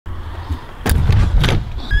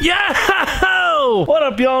Yo! What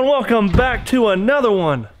up, y'all, and welcome back to another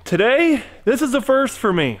one. Today, this is a first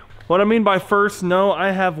for me. What I mean by first, no, I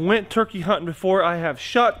have went turkey hunting before. I have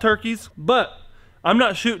shot turkeys, but I'm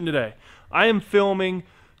not shooting today. I am filming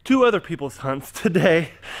two other people's hunts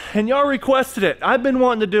today, and y'all requested it. I've been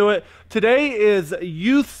wanting to do it. Today is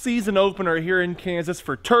youth season opener here in Kansas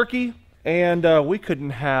for turkey, and we couldn't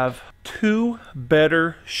have two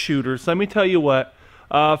better shooters. Let me tell you what.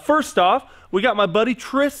 First off, we got my buddy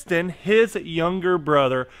Tristan, his younger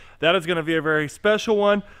brother. That is going to be a very special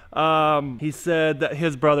one. He said that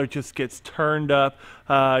his brother just gets turned up,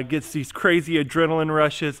 gets these crazy adrenaline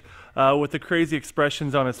rushes with the crazy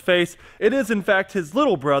expressions on his face. It is, in fact, his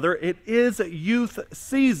little brother. It is youth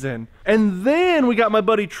season. And then we got my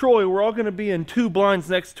buddy Troy. We're all going to be in two blinds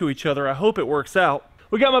next to each other. I hope it works out.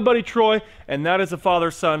 We got my buddy Troy, and that is a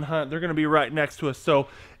father-son hunt. They're going to be right next to us. So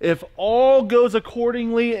if all goes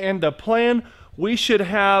accordingly and to plan, we should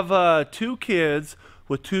have two kids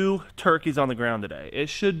with two turkeys on the ground today. It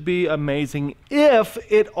should be amazing if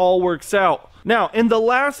it all works out. Now, in the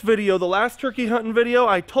last video, the last turkey hunting video,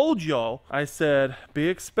 I told y'all, I said, be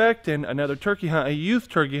expecting another turkey hunt, a youth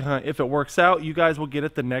turkey hunt. If it works out, you guys will get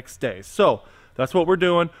it the next day. So that's what we're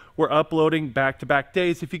doing. We're uploading back-to-back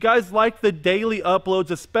days. If you guys like the daily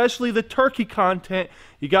uploads, especially the turkey content,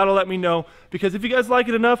 you gotta let me know, because if you guys like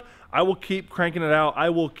it enough, I will keep cranking it out. I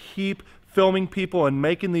will keep filming people and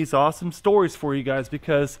making these awesome stories for you guys,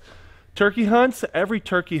 because turkey hunts, every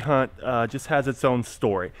turkey hunt just has its own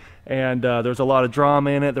story, and there's a lot of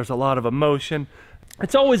drama in it. There's a lot of emotion.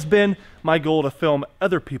 It's always been my goal to film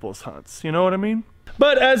other people's hunts, you know what I mean?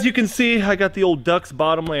 But as you can see, I got the old DUX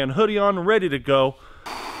Bottomland hoodie on, ready to go.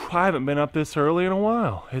 I haven't been up this early in a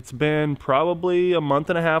while. It's been probably a month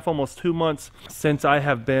and a half, almost 2 months since I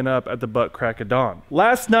have been up at the butt crack of dawn.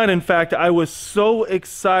 Last night, in fact, I was so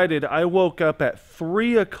excited. I woke up at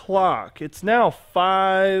 3 o'clock. It's now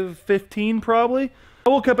 5:15 probably. I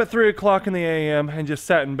woke up at 3 o'clock in the AM and just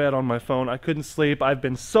sat in bed on my phone. I couldn't sleep. I've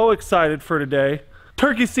been so excited for today.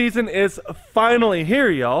 Turkey season is finally here,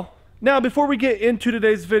 y'all. Now, before we get into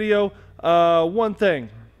today's video, one thing.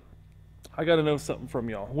 I gotta know something from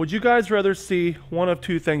y'all. Would you guys rather see one of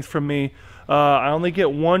two things from me? I only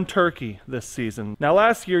get one turkey this season. Now,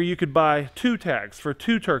 last year you could buy 2 tags for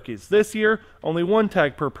 2 turkeys. This year, only 1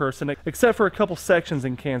 tag per person, except for a couple sections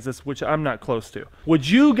in Kansas, which I'm not close to. Would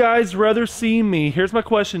you guys rather see me, here's my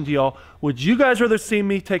question to y'all, would you guys rather see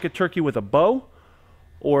me take a turkey with a bow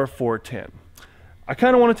or a 410? I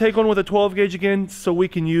kind of want to take one with a 12 gauge again so we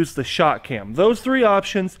can use the shot cam. Those 3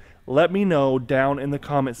 options, let me know down in the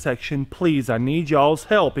comment section, please. I need y'all's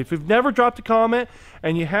help. If you've never dropped a comment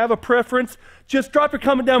and you have a preference, just drop your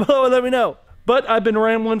comment down below and let me know. But I've been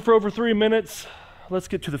rambling for over 3 minutes. Let's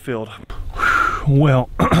get to the field. Well,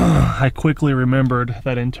 I quickly remembered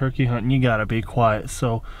that in turkey hunting you gotta be quiet.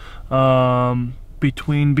 So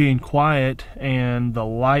between being quiet and the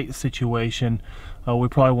light situation, we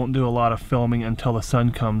probably won't do a lot of filming until the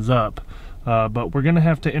sun comes up. But we're gonna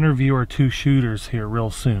have to interview our 2 shooters here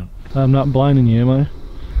real soon. I'm not blinding you, am I?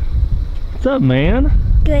 What's up, man?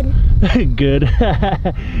 Good. Good.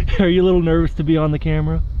 Are you a little nervous to be on the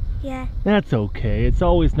camera? Yeah. That's okay. It's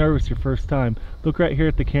always nervous your first time. Look right here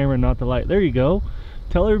at the camera, not the light. There you go.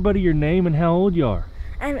 Tell everybody your name and how old you are.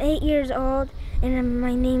 I'm 8 years old, and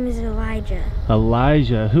my name is Elijah.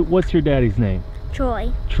 Elijah. What's your daddy's name?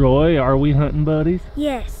 Troy. Troy. Are we hunting buddies?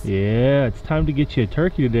 Yes. Yeah, it's time to get you a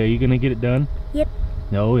turkey today. You gonna get it done? Yep.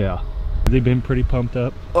 Oh yeah. They've been pretty pumped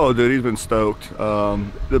up. Oh, dude, he's been stoked.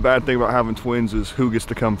 The bad thing about having twins is who gets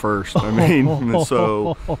to come first. I mean,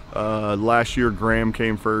 so last year Graham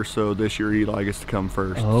came first, so this year Eli gets to come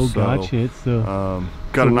first. Oh, so, gotcha. It's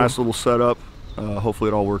got a nice little setup. Hopefully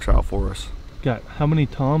it all works out for us. Got how many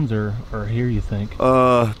toms are here, you think?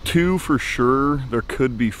 2 for sure. There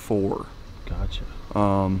could be 4. Gotcha.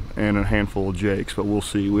 And a handful of jakes, but we'll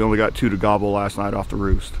see. We only got 2 to gobble last night off the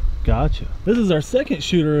roost. Gotcha. This is our second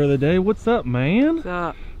shooter of the day. What's up, man? What's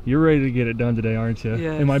up? You're ready to get it done today, aren't you?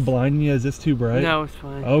 Yes. Am I blinding you? Is this too bright? No, it's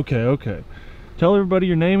fine. Okay, okay. Tell everybody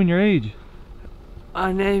your name and your age.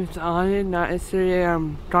 My name's Anya, not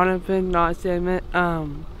necessarily Donovan, not Simon.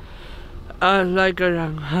 I like to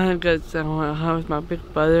hunt because I want to hunt with my big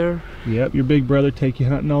brother. Yep, your big brother take you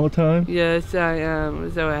hunting all the time? Yes, I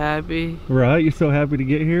am so happy. Right, you're so happy to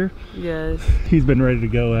get here? Yes. He's been ready to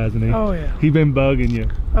go, hasn't he? Oh yeah. He's been bugging you.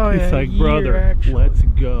 Oh yeah. He's like, year, brother, actually. let's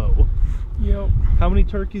go. Yep. How many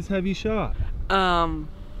turkeys have you shot? 1.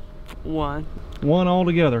 One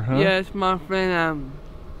altogether, huh? Yes, my friend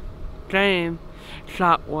James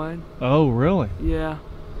shot 1. Oh, really? Yeah.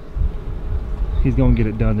 He's gonna get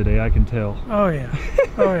it done today, I can tell. Oh yeah.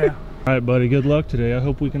 Oh yeah. All right, buddy, good luck today. I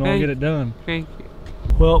hope we can all get it done. Thank you.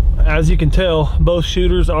 Well, as you can tell, both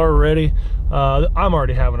shooters are ready. I'm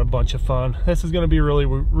already having a bunch of fun. This is going to be really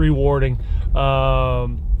rewarding.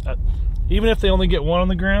 Even if they only get one on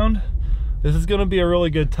the ground, this is going to be a really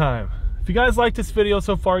good time. If you guys like this video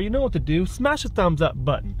so far, you know what to do. Smash the thumbs up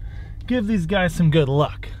button. Give these guys some good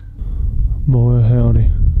luck. Boy howdy,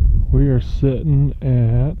 we are sitting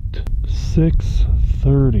at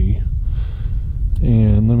 6:30,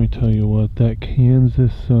 and let me tell you what, that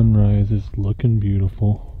Kansas sunrise is looking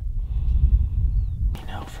beautiful. You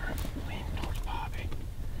know, for lean towards Bobby.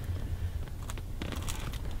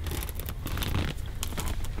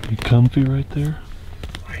 You comfy right there?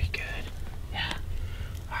 Are you good? Yeah.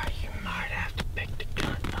 Alright, you might have to pick the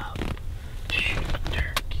gun up to shoot a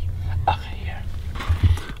turkey. Okay, here.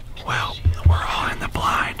 Well, we're all in the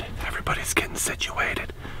blind. Everybody's getting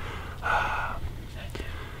situated.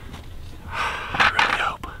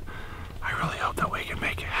 I really hope that we can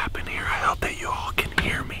make it happen here. I hope that you all can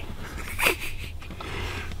hear me.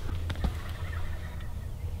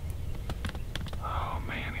 Oh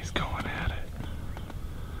man, he's going at it.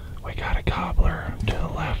 We got a gobbler to the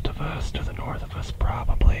left of us, to the north of us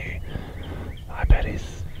probably. I bet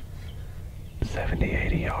he's 70,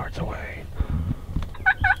 80 yards away.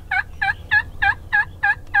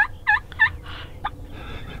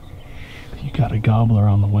 You got a gobbler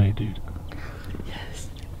on the way, dude. Yes.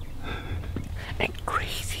 And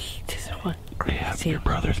crazy. This one crazy. Yeah, your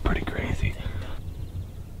brother's pretty crazy.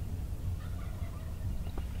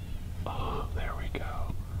 Oh, there we go.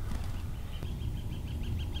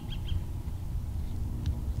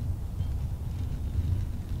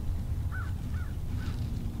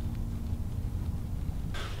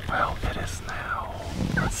 Well, it is now.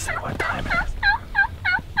 Let's see what time it is.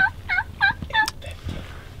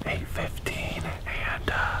 8:15,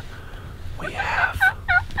 and we have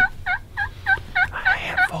a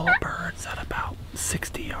handful of birds at about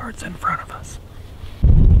 60 yards in front of us.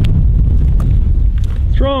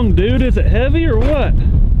 Strong, dude. Is it heavy or what?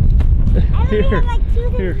 Here,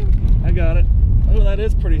 I got it. Oh, that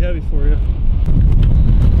is pretty heavy for you.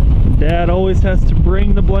 Dad always has to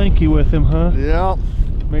bring the blankie with him, huh? Yeah.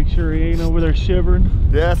 Make sure he ain't over there shivering.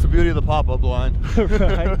 Yeah, that's the beauty of the pop-up blind.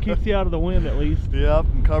 Right, keeps you out of the wind at least. Yep,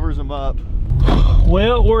 and covers them up.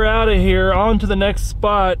 Well, we're out of here. On to the next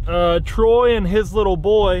spot. Troy and his little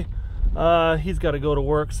boy, he's got to go to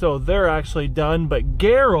work, so they're actually done. But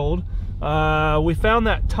Gerald, we found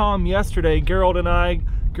that Tom yesterday. Gerald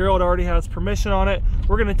already has permission on it.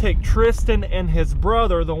 We're going to take Tristan and his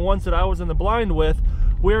brother, the ones that I was in the blind with.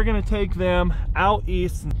 We're going to take them out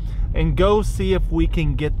east and go see if we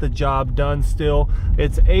can get the job done still.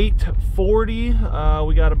 It's 8:40.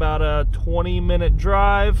 We got about a 20-minute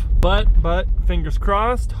drive, but fingers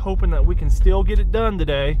crossed, hoping that we can still get it done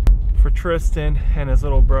today for Tristan and his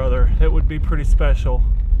little brother. It would be pretty special.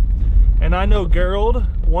 And I know Gerald,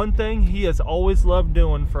 one thing he has always loved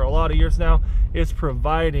doing for a lot of years now is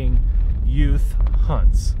providing youth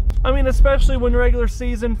hunts. I mean, especially when regular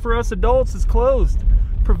season for us adults is closed.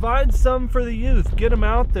 Provide some for the youth. Get them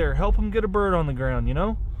out there. Help them get a bird on the ground, you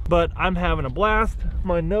know? But I'm having a blast.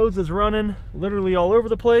 My nose is running literally all over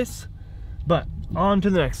the place. But on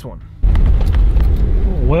to the next one.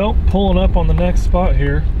 Well, pulling up on the next spot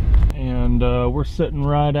here. And we're sitting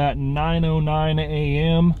right at 9:09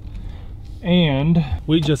 a.m. And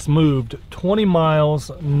we just moved 20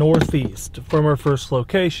 miles northeast from our first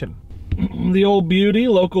location. The old beauty,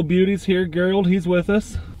 local beauties here, Gerald, he's with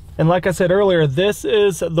us. And like I said earlier, this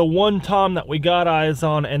is the one Tom that we got eyes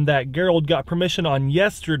on and that Gerald got permission on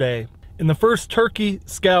yesterday in the first turkey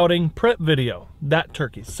scouting prep video, that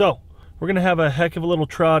turkey. So we're gonna have a heck of a little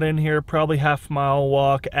trot in here, probably half-mile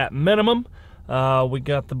walk at minimum. We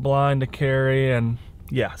got the blind to carry, and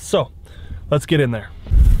yeah, so let's get in there.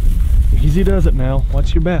 Easy does it now.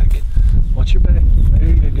 Watch your back. Watch your back. There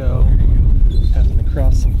you go. Having to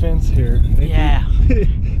cross some fence here. Yeah.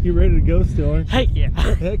 You ready to go still, aren't you? Heck yeah.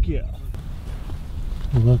 Heck yeah.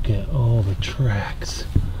 Look at all the tracks.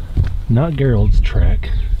 Not Gerald's track.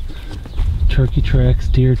 Turkey tracks,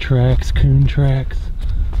 deer tracks, coon tracks.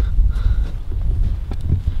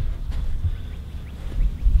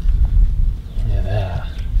 Look at that.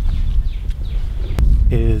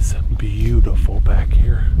 It is beautiful back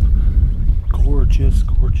here. Gorgeous,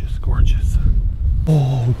 gorgeous, gorgeous.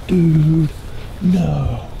 Oh, dude.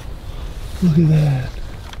 No. Look at that.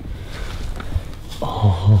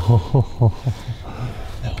 Oh,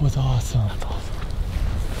 that was awesome. That's awesome.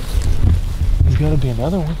 There's got to be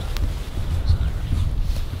another one.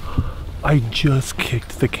 I just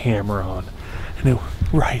kicked the camera on, and it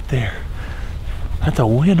was right there. That's a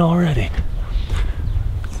win already.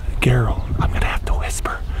 Gerald, I'm gonna have to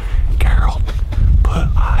whisper. Gerald, put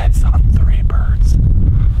eyes on 3 birds.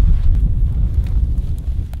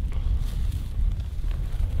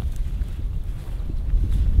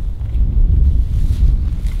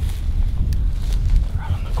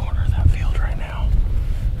 Right on the corner of that field right now.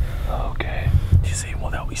 Okay. Do you see?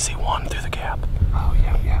 Well, we see one through the gap. Oh,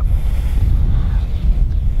 yeah, yeah.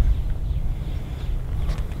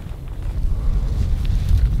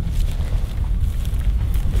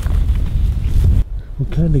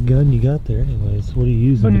 What kind of gun you got there anyways? What are you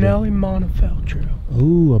using? Benelli Montefeltro.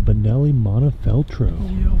 Ooh, a Benelli Montefeltro.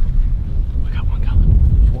 Yo. We got one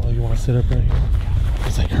coming. You want to sit up right here?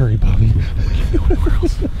 It's like, hurry, Bobby. We can't go anywhere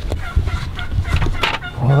else.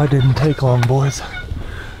 Well, that didn't take long, boys.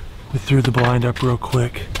 We threw the blind up real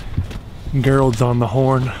quick. Gerald's on the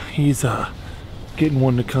horn. He's getting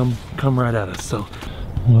one to come right at us. So,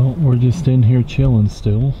 well, we're just in here chilling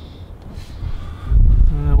still.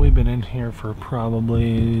 We've been in here for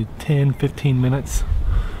probably 10-15 minutes.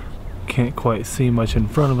 Can't quite see much in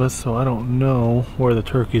front of us, so I don't know where the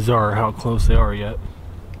turkeys are or how close they are yet.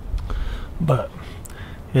 But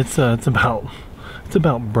it's about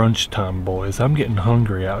brunch time, boys. I'm getting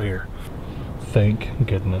hungry out here. Thank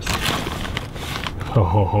goodness. Ho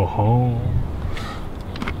ho ho ho.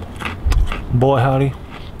 Boy howdy,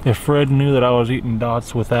 if Fred knew that I was eating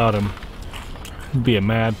dots without him, he'd be a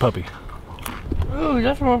mad puppy. Ooh,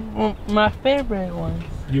 that's one of my favorite ones.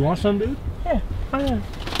 You want some, dude? Yeah, I know.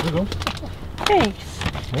 There you go. Thanks.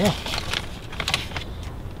 Yeah.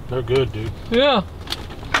 They're good, dude. Yeah.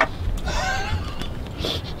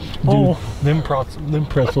 Dude, oh, them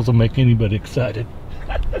pretzels will make anybody excited.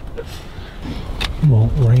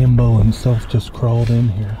 Well, Rambo himself just crawled in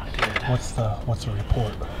here. What's the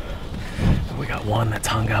report? We got one that's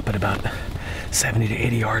hung up at about 70 to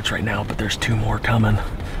 80 yards right now, but there's 2 more coming.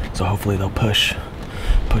 So hopefully they'll push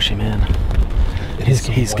him in.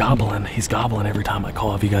 He's gobbling. He's gobbling every time I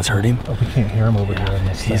call. Have you guys heard him? Oh, we can't hear him over here in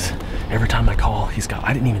this thing. Every time I call,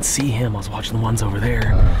 I didn't even see him. I was watching the ones over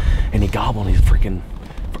there, and he gobbled. He's freaking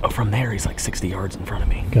from there. He's like 60 yards in front of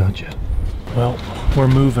me. Gotcha. Well, we're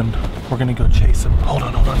moving. We're gonna go chase him. Hold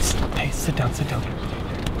on. Hey, sit down.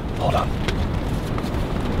 Hold on.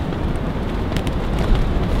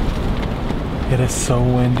 It is so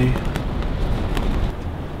windy.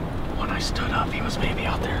 When I stood up, he was maybe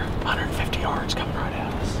out there 150 yards coming right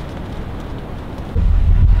at us.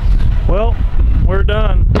 Well, we're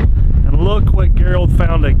done. And look what Gerald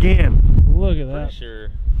found again. Look at that. Pretty sure.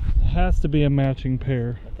 It has to be a matching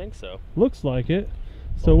pair. I think so. Looks like it.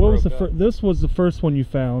 So what was the first? This was the first one you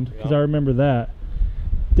found, because I remember that.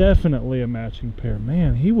 Definitely a matching pair.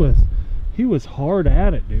 Man, he was hard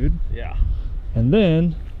at it, dude. Yeah. And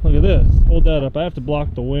then look at this. Hold that up. I have to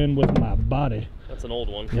block the wind with my body. That's an old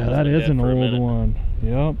one. Yeah, that is an old one.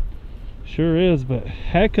 Yep. Sure is, but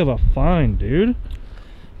heck of a find, dude.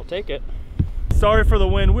 I'll take it. Sorry for the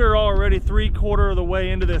wind. We're already 3/4 of the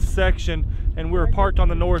way into this section, and we were parked on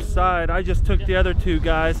the north side. I just took the other 2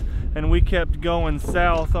 guys, and we kept going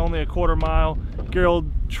south, only a 1/4 mile.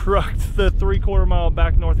 Gerald trucked the 3/4 mile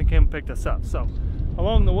back north and came and picked us up. So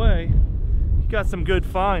along the way, got some good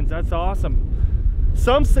finds. That's awesome.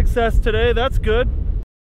 Some success today. That's good.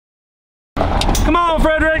 Come on,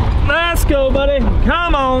 Frederick. Let's go, buddy.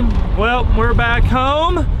 Come on. Well, we're back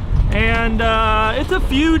home, and it's a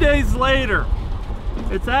few days later.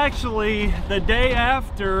 It's actually the day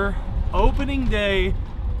after opening day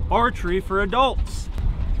archery for adults.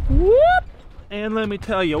 Whoop! And let me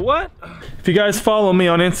tell you what, if you guys follow me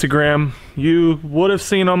on Instagram, you would have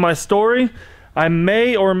seen on my story, I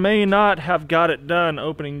may or may not have got it done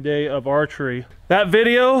opening day of archery. That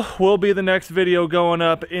video will be the next video going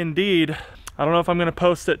up indeed. I don't know if I'm gonna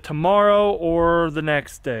post it tomorrow or the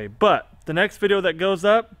next day, but the next video that goes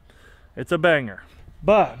up, it's a banger.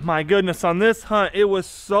 But my goodness, on this hunt, it was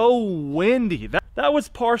so windy. That was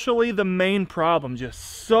partially the main problem, just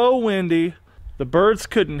so windy. The birds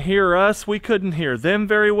couldn't hear us, we couldn't hear them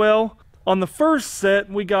very well. On the first set,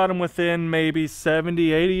 we got them within maybe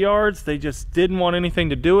 70, 80 yards. They just didn't want anything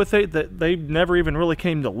to do with it. They never even really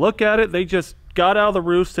came to look at it. They just got out of the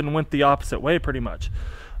roost and went the opposite way pretty much.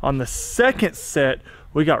 On the second set,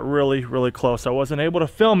 we got really, really close. I wasn't able to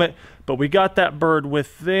film it, but we got that bird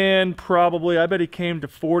within probably, I bet he came to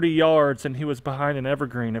 40 yards and he was behind an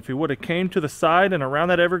evergreen. If he would have came to the side and around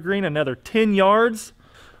that evergreen another 10 yards,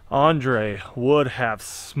 Andre would have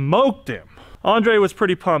smoked him. Andre was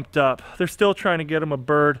pretty pumped up. They're still trying to get him a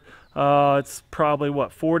bird. It's probably,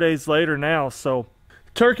 what, 4 days later now. So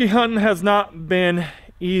turkey hunting has not been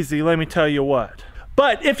easy, let me tell you what.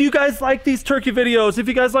 But if you guys like these turkey videos, if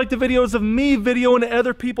you guys like the videos of me videoing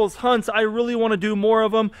other people's hunts, I really want to do more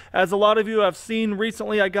of them. As a lot of you have seen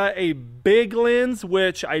recently, I got a big lens,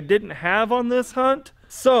 which I didn't have on this hunt.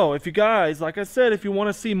 So if you guys, like I said, if you want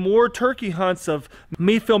to see more turkey hunts of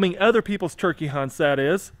me filming other people's turkey hunts, that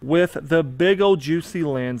is, with the big old juicy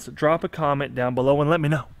lens, drop a comment down below and let me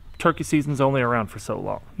know. Turkey season's only around for so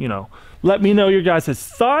long, you know. Let me know your guys'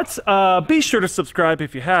 thoughts. Be sure to subscribe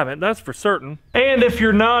if you haven't, that's for certain. And if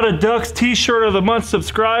you're not a DUX T-shirt of the month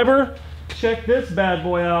subscriber, check this bad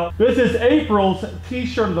boy out. This is April's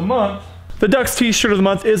T-shirt of the month. The DUX T-shirt of the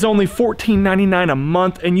month is only $14.99 a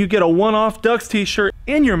month, and you get a one-off DUX T-shirt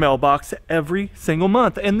in your mailbox every single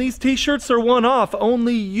month. And these T-shirts are one-off.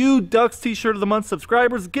 Only you DUX T-shirt of the month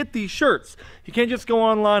subscribers get these shirts. You can't just go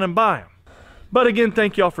online and buy them. But again,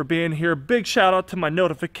 thank y'all for being here. Big shout out to my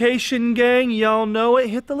notification gang. Y'all know it.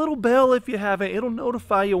 Hit the little bell if you haven't. It'll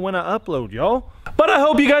notify you when I upload, y'all. But I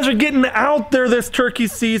hope you guys are getting out there this turkey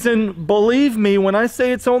season. Believe me, when I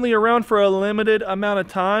say it's only around for a limited amount of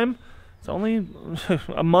time, it's only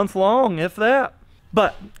a month long, if that.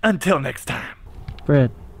 But until next time.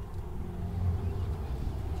 Fred.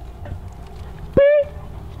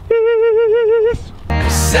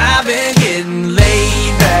 Cause I've been getting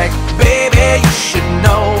laid back, baby, you should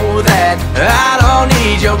know that I don't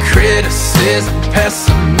need your criticism,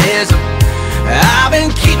 pessimism. I've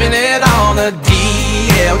been keeping it on the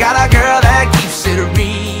DL, got a girl